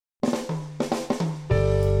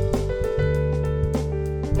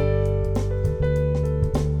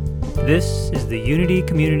This is the Unity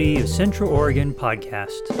Community of Central Oregon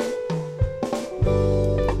podcast.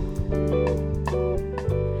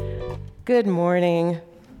 Good morning.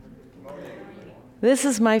 This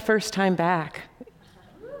is my first time back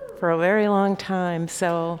for a very long time,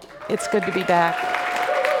 so it's good to be back.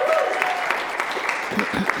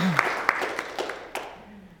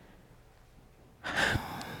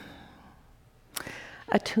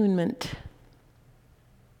 Attunement.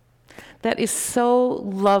 That is so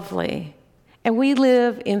lovely. And we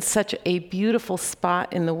live in such a beautiful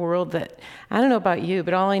spot in the world that, I don't know about you,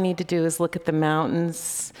 but all I need to do is look at the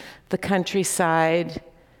mountains, the countryside,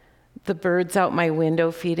 the birds out my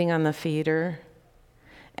window feeding on the feeder,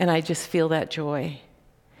 and I just feel that joy.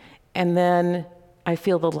 And then I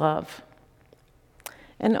feel the love.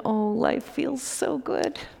 And oh, life feels so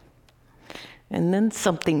good. And then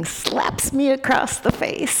something slaps me across the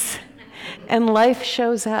face, and life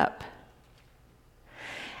shows up.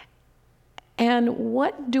 And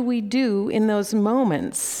what do we do in those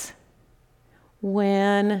moments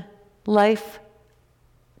when life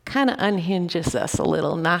kind of unhinges us a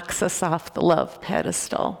little, knocks us off the love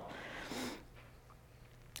pedestal?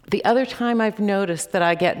 The other time I've noticed that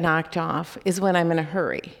I get knocked off is when I'm in a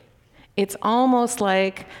hurry. It's almost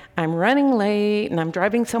like I'm running late and I'm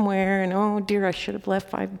driving somewhere and, oh dear, I should have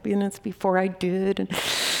left 5 minutes before I did. And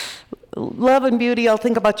love and beauty, I'll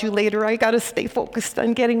think about you later. I got to stay focused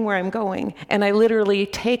on getting where I'm going. And I literally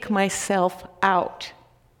take myself out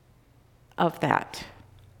of that.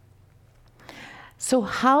 So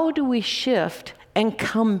how do we shift and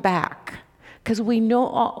come back? Because we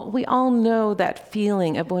all know that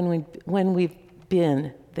feeling of when we've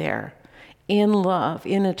been there, in love,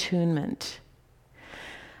 in attunement.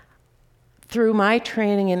 Through my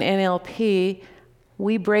training in NLP,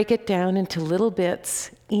 we break it down into little bits,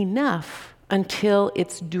 enough until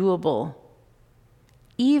it's doable,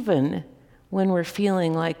 even when we're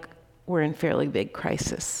feeling like we're in fairly big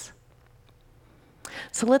crisis.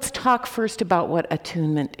 So let's talk first about what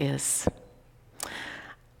attunement is.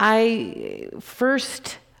 I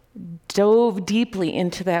first dove deeply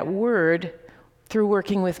into that word through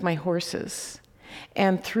working with my horses.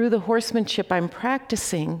 And through the horsemanship I'm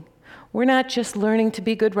practicing, we're not just learning to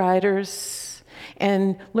be good riders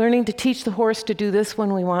and learning to teach the horse to do this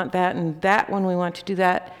when we want that and that when we want to do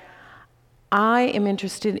that. I am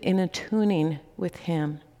interested in attuning with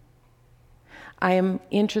him. I am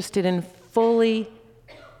interested in fully,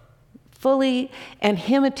 and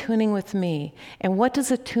him attuning with me. And what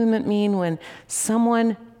does attunement mean when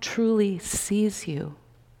someone truly sees you?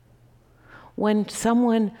 When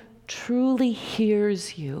someone truly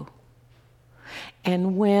hears you?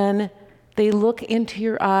 And when they look into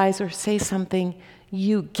your eyes or say something,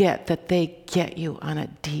 you get that they get you on a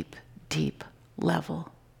deep, deep level.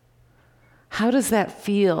 How does that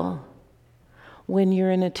feel when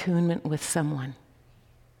you're in attunement with someone?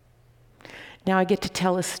 Now I get to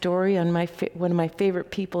tell a story on one of my favorite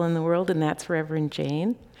people in the world, and that's Reverend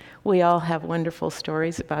Jane. We all have wonderful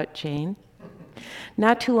stories about Jane.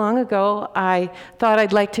 Not too long ago, I thought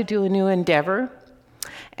I'd like to do a new endeavor.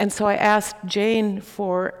 And so I asked Jane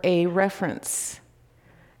for a reference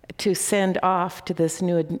to send off to this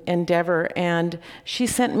new endeavor, and she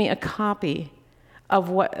sent me a copy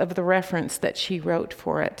of the reference that she wrote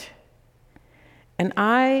for it. And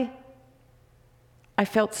I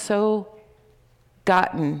felt so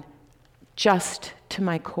gotten just to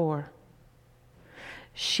my core.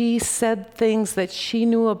 She said things that she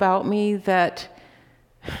knew about me that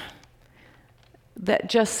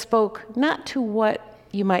just spoke not to what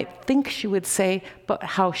you might think she would say, but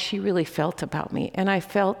how she really felt about me. And I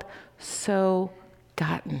felt so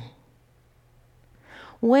gotten.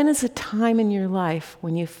 When is a time in your life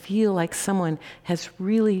when you feel like someone has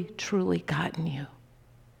really, truly gotten you?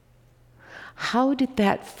 How did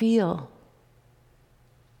that feel?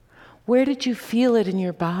 Where did you feel it in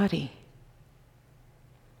your body?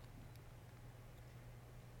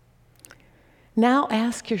 Now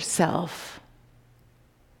ask yourself,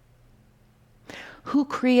 who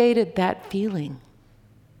created that feeling?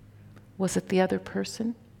 Was it the other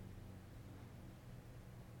person?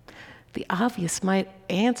 The obvious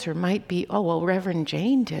answer might be, oh, well, Reverend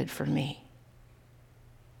Jane did for me.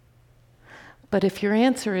 But if your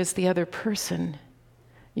answer is the other person,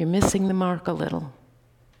 you're missing the mark a little.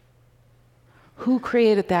 Who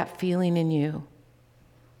created that feeling in you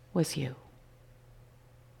was you.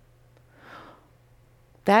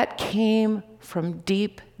 That came from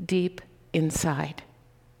deep, deep inside.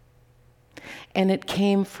 And it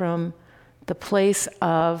came from the place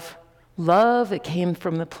of love. It came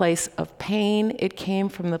from the place of pain. It came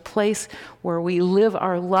from the place where we live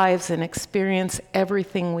our lives and experience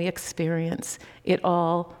everything we experience. It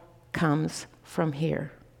all comes from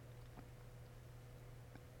here.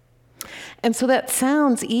 And so that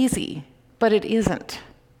sounds easy, but it isn't.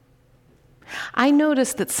 I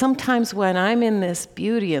notice that sometimes when I'm in this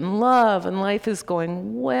beauty and love and life is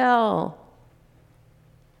going well,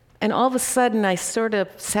 and all of a sudden I sort of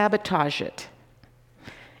sabotage it.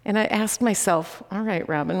 And I ask myself, all right,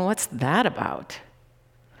 Robin, what's that about?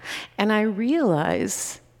 And I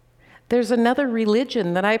realize there's another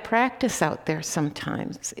religion that I practice out there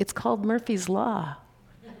sometimes. It's called Murphy's Law.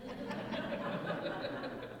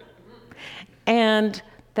 And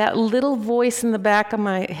that little voice in the back of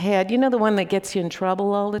my head, you know, the one that gets you in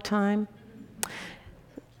trouble all the time,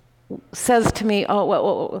 says to me, oh,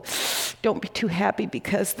 well, don't be too happy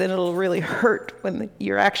because then it'll really hurt when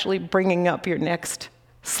you're actually bringing up your next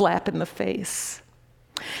slap in the face.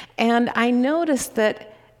 And I noticed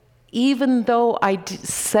that even though I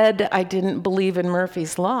said I didn't believe in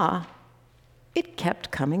Murphy's Law, it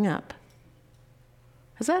kept coming up.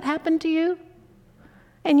 Has that happened to you?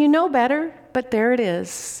 And you know better, but there it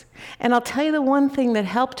is. And I'll tell you the one thing that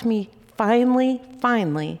helped me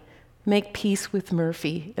finally make peace with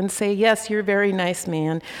Murphy and say, yes, you're a very nice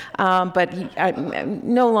man, but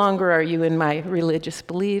no longer are you in my religious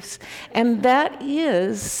beliefs. And that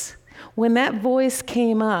is when that voice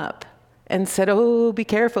came up and said, oh, be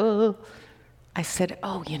careful. I said,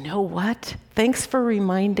 oh, you know what? Thanks for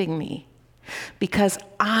reminding me. Because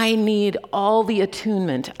I need all the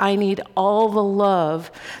attunement, I need all the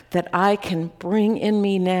love that I can bring in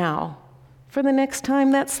me now for the next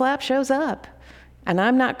time that slap shows up. And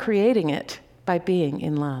I'm not creating it by being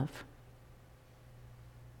in love.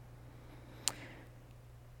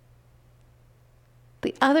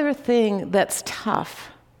 The other thing that's tough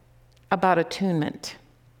about attunement,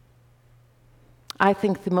 I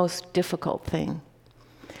think the most difficult thing,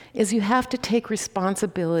 is you have to take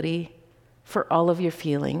responsibility for all of your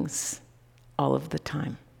feelings, all of the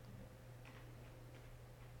time.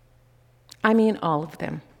 I mean all of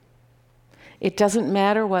them. It doesn't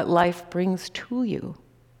matter what life brings to you.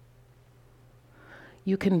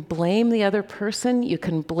 You can blame the other person, you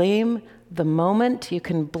can blame the moment, you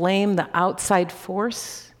can blame the outside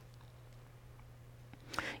force,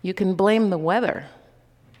 you can blame the weather.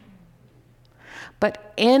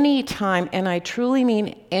 But any time, and I truly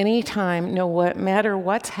mean any time, no matter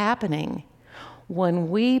what's happening, when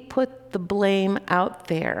we put the blame out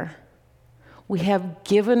there, we have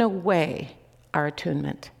given away our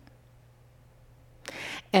attunement.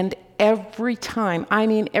 And every time,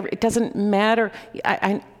 it doesn't matter.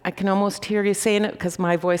 I can almost hear you saying it because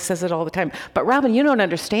my voice says it all the time. But Robin, you don't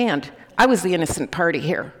understand. I was the innocent party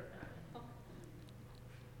here.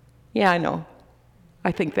 Yeah, I know.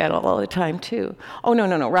 I think that all the time too. Oh,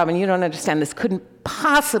 no, Robin, you don't understand. This couldn't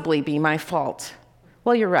possibly be my fault.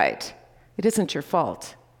 Well, you're right. It isn't your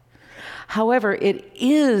fault. However, it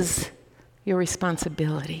is your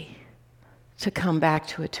responsibility to come back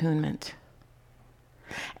to attunement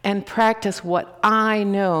and practice what I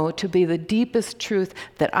know to be the deepest truth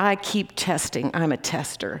that I keep testing. I'm a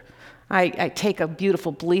tester. I take a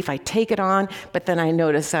beautiful belief, I take it on, but then I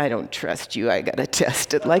notice I don't trust you. I got to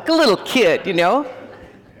test it like a little kid, you know?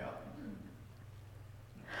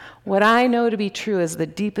 What I know to be true as the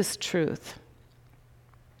deepest truth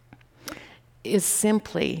is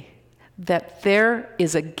simply that there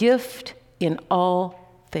is a gift in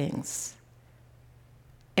all things.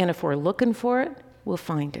 And if we're looking for it, we'll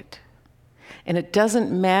find it. And it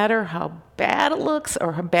doesn't matter how bad it looks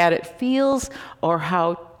or how bad it feels or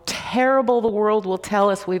how terrible the world will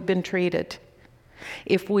tell us we've been treated.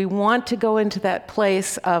 If we want to go into that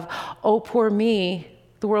place of, oh, poor me,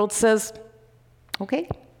 the world says, okay,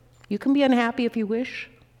 you can be unhappy if you wish.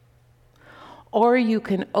 Or you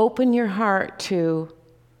can open your heart to,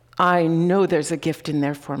 I know there's a gift in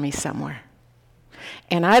there for me somewhere.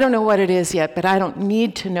 And I don't know what it is yet, but I don't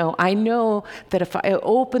need to know. I know that if I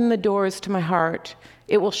open the doors to my heart,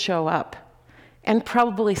 it will show up. And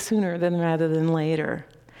probably sooner rather than later,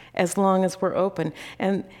 as long as we're open.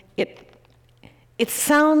 And it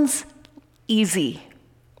sounds easy,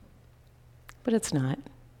 but it's not.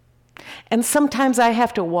 And sometimes I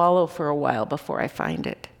have to wallow for a while before I find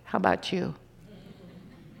it. How about you?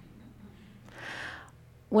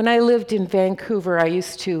 When I lived in Vancouver, I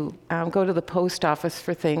used to go to the post office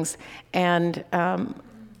for things, and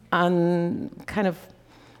on kind of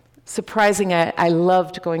surprising, I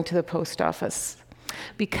loved going to the post office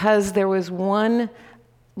because there was one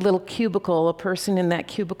little cubicle, a person in that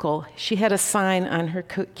cubicle. She had a sign on her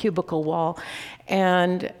cubicle wall,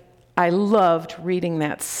 and I loved reading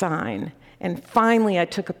that sign. And finally, I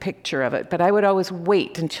took a picture of it, but I would always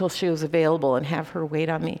wait until she was available and have her wait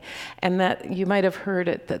on me. And that, you might have heard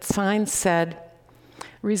it, that sign said,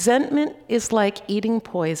 "Resentment is like eating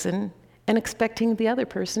poison and expecting the other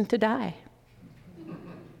person to die."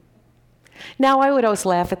 Now, I would always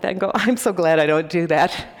laugh at that and go, I'm so glad I don't do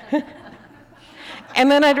that. And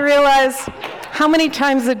then I'd realize, how many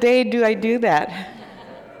times a day do I do that?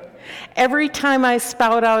 Every time I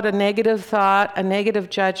spout out a negative thought, a negative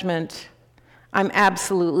judgment, I'm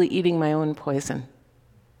absolutely eating my own poison.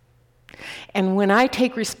 And when I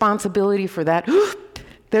take responsibility for that,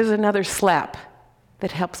 there's another slap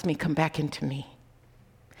that helps me come back into me.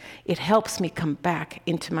 It helps me come back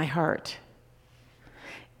into my heart.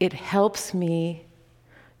 It helps me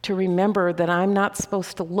to remember that I'm not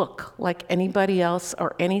supposed to look like anybody else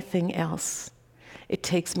or anything else. It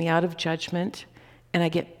takes me out of judgment, and I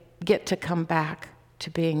get to come back to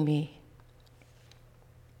being me.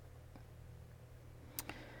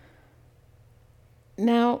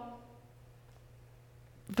 Now,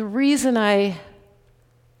 the reason I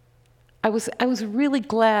was really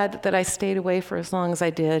glad that I stayed away for as long as I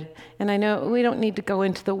did. And I know we don't need to go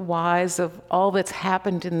into the whys of all that's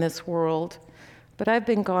happened in this world, but I've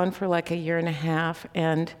been gone for like a year and a half,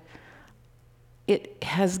 and it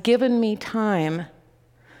has given me time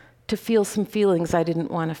to feel some feelings I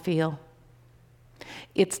didn't want to feel.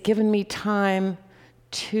 It's given me time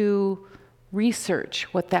to research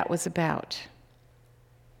what that was about.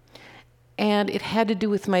 And it had to do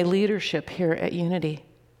with my leadership here at Unity.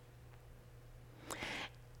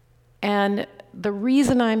 And the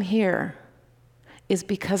reason I'm here is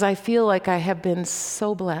because I feel like I have been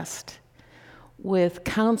so blessed with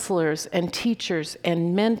counselors and teachers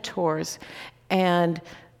and mentors and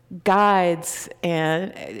guides,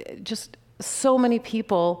 and just so many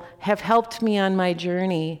people have helped me on my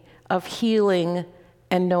journey of healing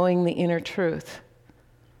and knowing the inner truth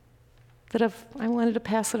that I wanted to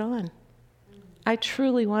pass it on. I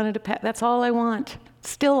truly wanted to that's all I want,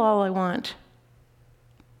 still all I want.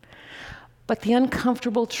 But the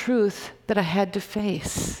uncomfortable truth that I had to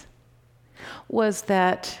face was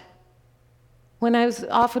that when I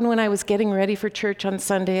was getting ready for church on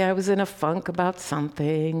Sunday, I was in a funk about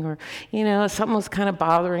something, or, something was kind of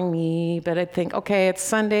bothering me, but I'd think, okay, it's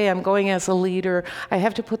Sunday, I'm going as a leader, I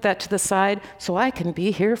have to put that to the side so I can be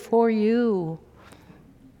here for you.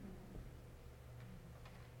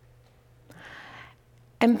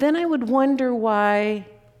 And then I would wonder why,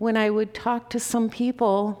 when I would talk to some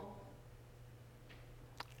people,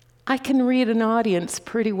 I can read an audience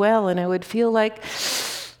pretty well, and I would feel like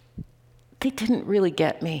they didn't really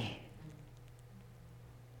get me.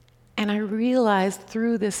 And I realized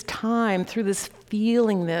through this time, through this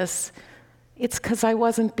feeling this, it's because I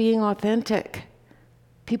wasn't being authentic.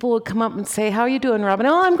 People would come up and say, "How are you doing, Robin?"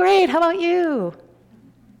 "Oh, I'm great. How about you?"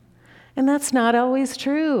 And that's not always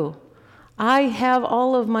true. I have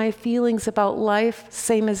all of my feelings about life,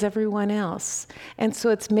 same as everyone else. And so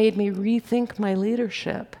it's made me rethink my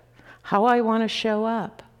leadership, how I want to show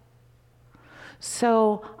up.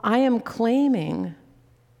 So I am claiming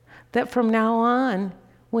that from now on,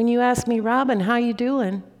 when you ask me, "Robin, how you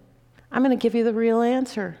doing?" I'm going to give you the real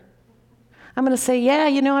answer. I'm going to say, "Yeah,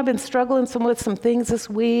 I've been struggling with some things this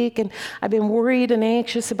week, and I've been worried and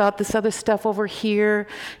anxious about this other stuff over here.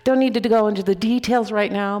 Don't need to go into the details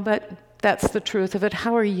right now, but that's the truth of it.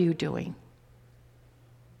 How are you doing?"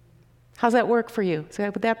 How's that work for you?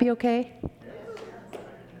 Would that be okay?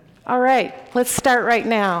 All right, let's start right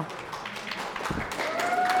now.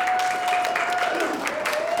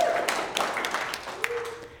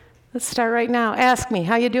 Let's start right now. Ask me,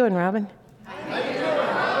 "How you doing, Robin?" How you doing,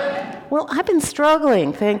 Robin? "Well, I've been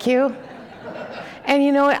struggling, thank you.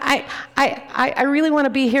 And I really want to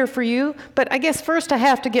be here for you, but I guess first I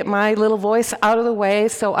have to get my little voice out of the way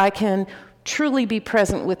so I can truly be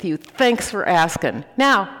present with you. Thanks for asking.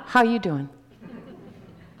 Now, how you doing?"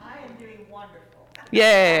 I am doing wonderful.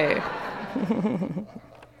 Yay.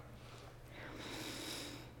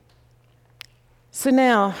 So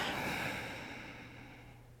now,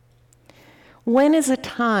 when is a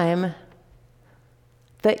time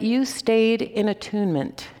that you stayed in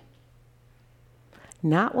attunement?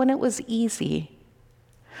 Not when it was easy,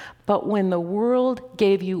 but when the world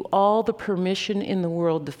gave you all the permission in the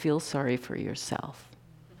world to feel sorry for yourself.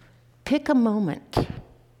 Pick a moment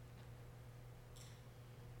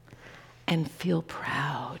and feel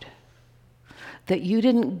proud that you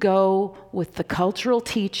didn't go with the cultural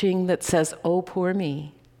teaching that says, "Oh, poor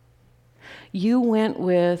me." You went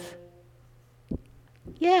with,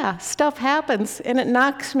 "Yeah, stuff happens and it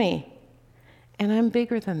knocks me, and I'm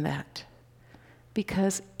bigger than that.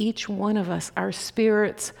 because each one of us, our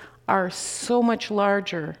spirits are so much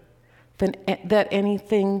larger than that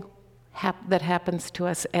anything that happens to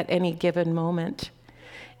us at any given moment.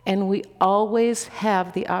 And we always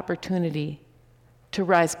have the opportunity to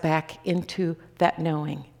rise back into that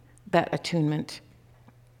knowing, that attunement.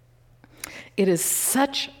 It is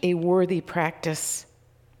such a worthy practice.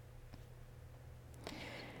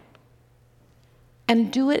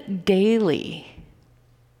 And do it daily.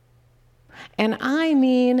 And I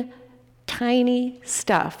mean tiny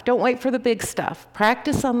stuff. Don't wait for the big stuff.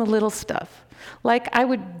 Practice on the little stuff. Like I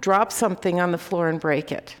would drop something on the floor and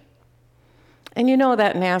break it. And you know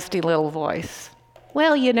that nasty little voice.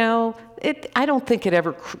 Well, you know, I don't think it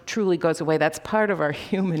ever truly goes away. That's part of our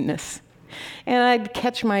humanness. And I'd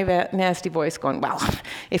catch my nasty voice going, well,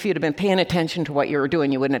 if you'd have been paying attention to what you were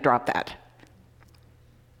doing, you wouldn't have dropped that.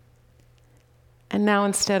 And now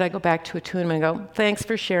instead I go back to attunement and go, thanks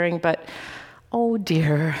for sharing, but oh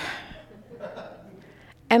dear.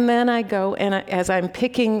 And then I go, and as I'm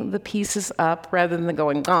picking the pieces up, rather than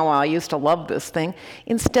going, oh, well, I used to love this thing,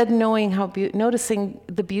 instead noticing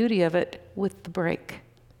the beauty of it with the break.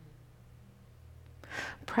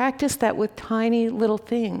 Practice that with tiny little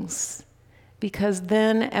things, because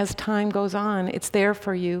then as time goes on, it's there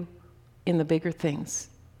for you in the bigger things.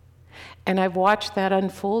 And I've watched that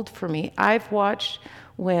unfold for me. I've watched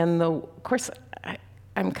when of course,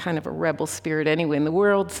 I'm kind of a rebel spirit anyway, and the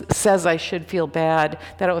world says I should feel bad.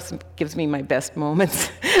 That always gives me my best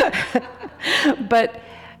moments. But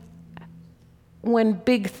when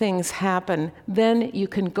big things happen, then you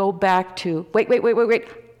can go back to, wait.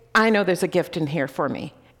 I know there's a gift in here for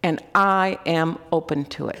me, and I am open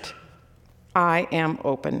to it. I am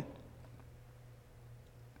open.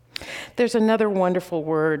 There's another wonderful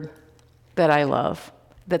word that I love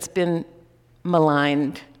that's been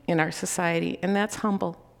maligned in our society, and that's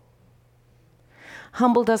humble.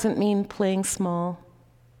 Humble doesn't mean playing small.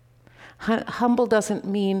 Humble doesn't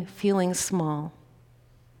mean feeling small.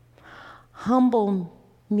 Humble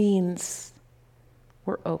means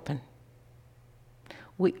we're open.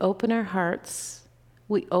 We open our hearts,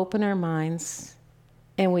 we open our minds,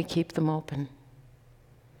 and we keep them open.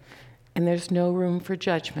 And there's no room for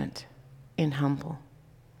judgment in humble.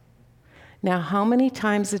 Now, how many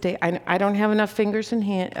times a day, I don't have enough fingers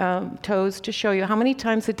and toes to show you, how many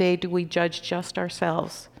times a day do we judge just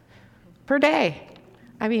ourselves? Per day.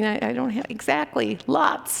 I mean, I don't have, exactly,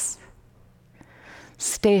 lots.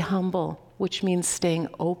 Stay humble, which means staying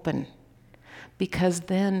open, because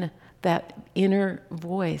then that inner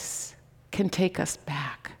voice can take us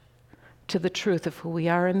back to the truth of who we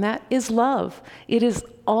are, and that is love. It is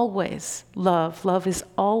always love. Love is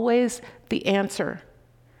always the answer.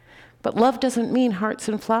 But love doesn't mean hearts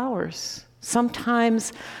and flowers.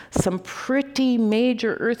 Sometimes some pretty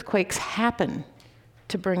major earthquakes happen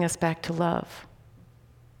to bring us back to love.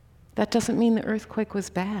 That doesn't mean the earthquake was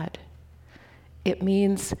bad. It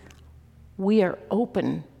means we are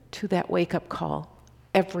open to that wake-up call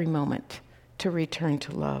every moment to return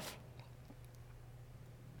to love.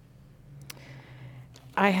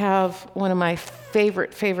 I have one of my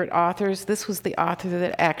favorite authors. This was the author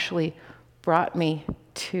that actually brought me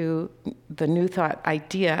to the New Thought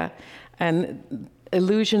idea, and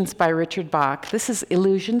Illusions by Richard Bach. This is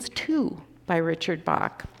Illusions 2 by Richard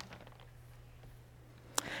Bach.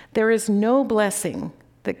 There is no blessing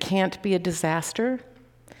that can't be a disaster,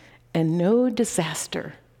 and no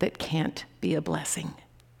disaster that can't be a blessing.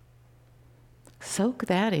 Soak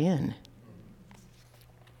that in.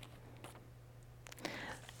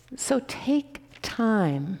 So take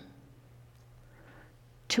time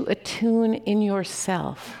to attune in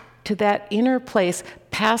yourself to that inner place,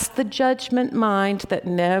 past the judgment mind that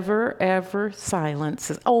never, ever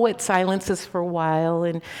silences. Oh, it silences for a while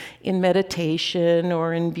in meditation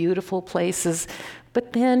or in beautiful places,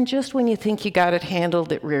 but then just when you think you got it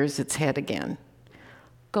handled, it rears its head again.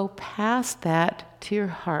 Go past that to your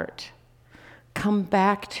heart. Come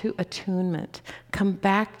back to attunement. Come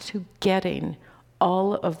back to getting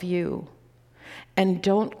all of you. And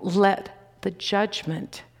don't let the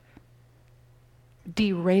judgment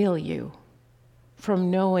derail you from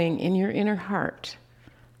knowing in your inner heart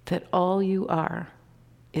that all you are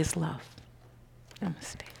is love.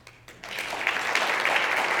 Namaste.